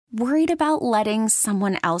Worried about letting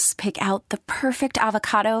someone else pick out the perfect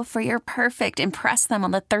avocado for your perfect impress them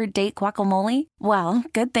on the third date guacamole? Well,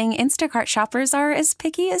 good thing Instacart shoppers are as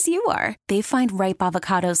picky as you are. They find ripe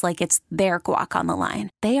avocados like it's their guac on the line.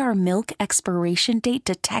 They are milk expiration date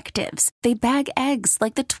detectives. They bag eggs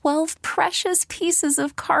like the 12 precious pieces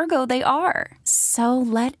of cargo they are. So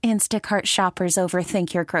let Instacart shoppers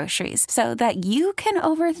overthink your groceries so that you can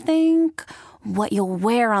overthink what you'll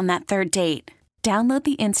wear on that third date. Download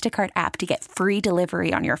the Instacart app to get free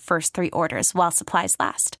delivery on your first 3 orders while supplies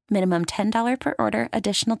last. Minimum $10 per order.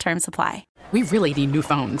 Additional terms apply. We really need new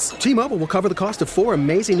phones. T-Mobile will cover the cost of 4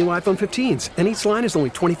 amazing new iPhone 15s, and each line is only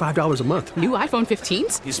 $25 a month. New iPhone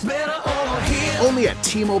 15s? It's better over here. Only at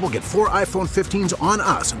T-Mobile, get 4 iPhone 15s on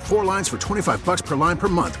us and 4 lines for $25 per line per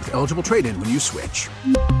month with eligible trade-in when you switch.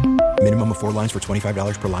 Minimum of 4 lines for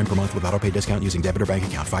 $25 per line per month with autopay discount using debit or bank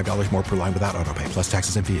account. $5 more per line without autopay, plus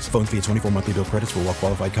taxes and fees. Phone fee at 24 monthly bill credits for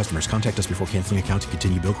well-qualified customers. Contact us before canceling account to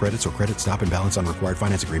continue bill credits or credit stop and balance on required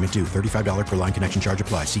finance agreement due. $35 per line connection charge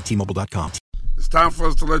applies. See T-Mobile.com. It's time for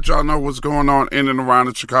us to let y'all know what's going on in and around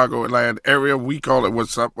the Chicago Atlanta area. We call it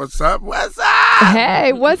What's Up, What's Up, What's Up?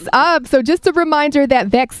 Hey, what's up? So just a reminder that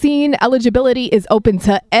vaccine eligibility is open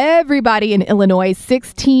to everybody in Illinois,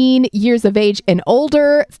 16 years of age and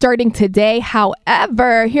older, starting today.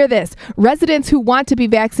 However, hear this, residents who want to be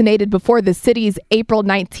vaccinated before the city's April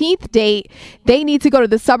 19th date, they need to go to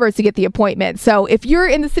the suburbs to get the appointment. So if you're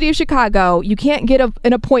in the city of Chicago, you can't get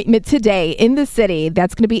an appointment today in the city.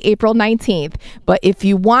 That's going to be April 19th. But if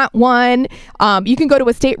you want one, you can go to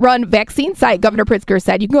a state-run vaccine site, Governor Pritzker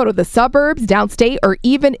said. You can go to the suburbs, downstate, or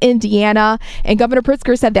even Indiana. And Governor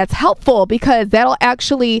Pritzker said that's helpful because that'll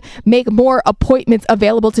actually make more appointments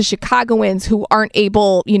available to Chicagoans who aren't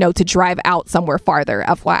able, to drive out somewhere farther,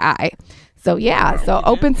 FYI. So, so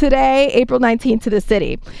open today, April 19th to the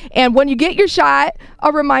city. And when you get your shot,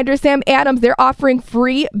 a reminder, Sam Adams, they're offering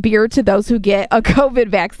free beer to those who get a COVID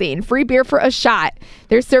vaccine. Free beer for a shot.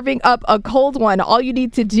 They're serving up a cold one. All you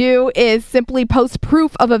need to do is simply post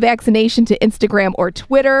proof of a vaccination to Instagram or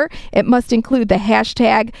Twitter. It must include the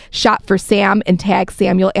hashtag #ShotForSam and tag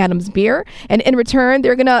Samuel Adams Beer. And in return,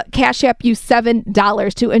 they're going to Cash App you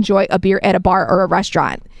 $7 to enjoy a beer at a bar or a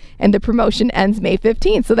restaurant. And the promotion ends May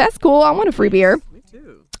 15th. So that's cool. I want a free beer. Me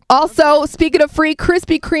too. Also, speaking of free,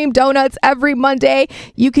 Krispy Kreme donuts. Every Monday,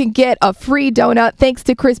 you can get a free donut thanks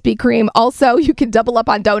to Krispy Kreme. Also, you can double up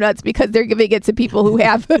on donuts because they're giving it to people who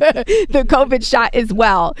have the COVID shot as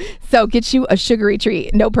well. So get you a sugary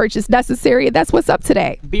treat. No purchase necessary. That's what's up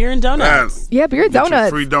today. Beer and donuts. Yeah, beer and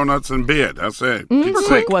donuts. Free donuts and beer. That's it. Super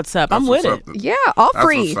quick, what's up? I'm with it. Yeah, all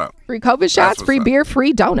free. Free COVID shots, free beer,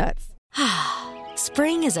 free donuts.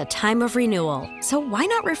 Spring is a time of renewal, so why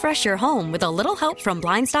not refresh your home with a little help from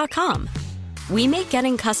Blinds.com? We make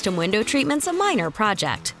getting custom window treatments a minor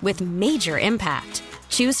project with major impact.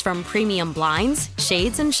 Choose from premium blinds,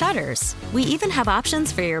 shades, and shutters. We even have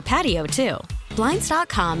options for your patio, too.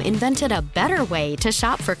 Blinds.com invented a better way to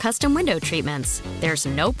shop for custom window treatments. There's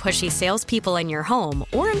no pushy salespeople in your home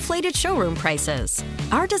or inflated showroom prices.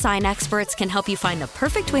 Our design experts can help you find the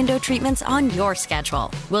perfect window treatments on your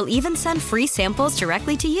schedule. We'll even send free samples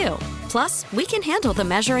directly to you. Plus, we can handle the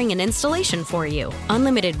measuring and installation for you.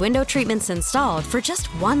 Unlimited window treatments installed for just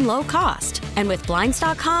one low cost. And with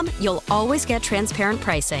Blinds.com, you'll always get transparent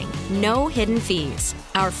pricing. No hidden fees.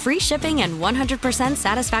 Our free shipping and 100%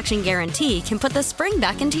 satisfaction guarantee can put the spring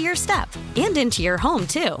back into your step and into your home,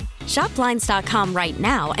 too. Shop Blinds.com right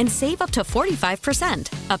now and save up to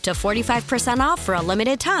 45%. Up to 45% off for a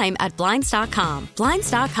limited time at Blinds.com.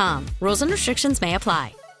 Blinds.com. Rules and restrictions may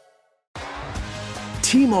apply.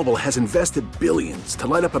 T-Mobile has invested billions to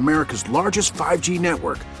light up America's largest 5G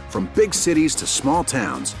network, from big cities to small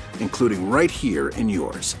towns, including right here in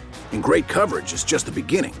yours. And great coverage is just the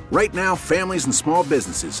beginning. Right now, families and small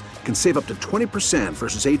businesses can save up to 20%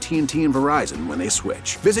 versus AT&T and Verizon when they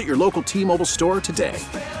switch. Visit your local T-Mobile store today.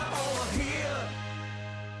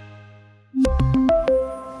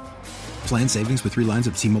 Plan savings with 3 lines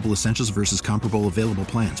of T-Mobile Essentials versus comparable available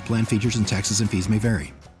plans. Plan features and taxes and fees may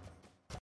vary.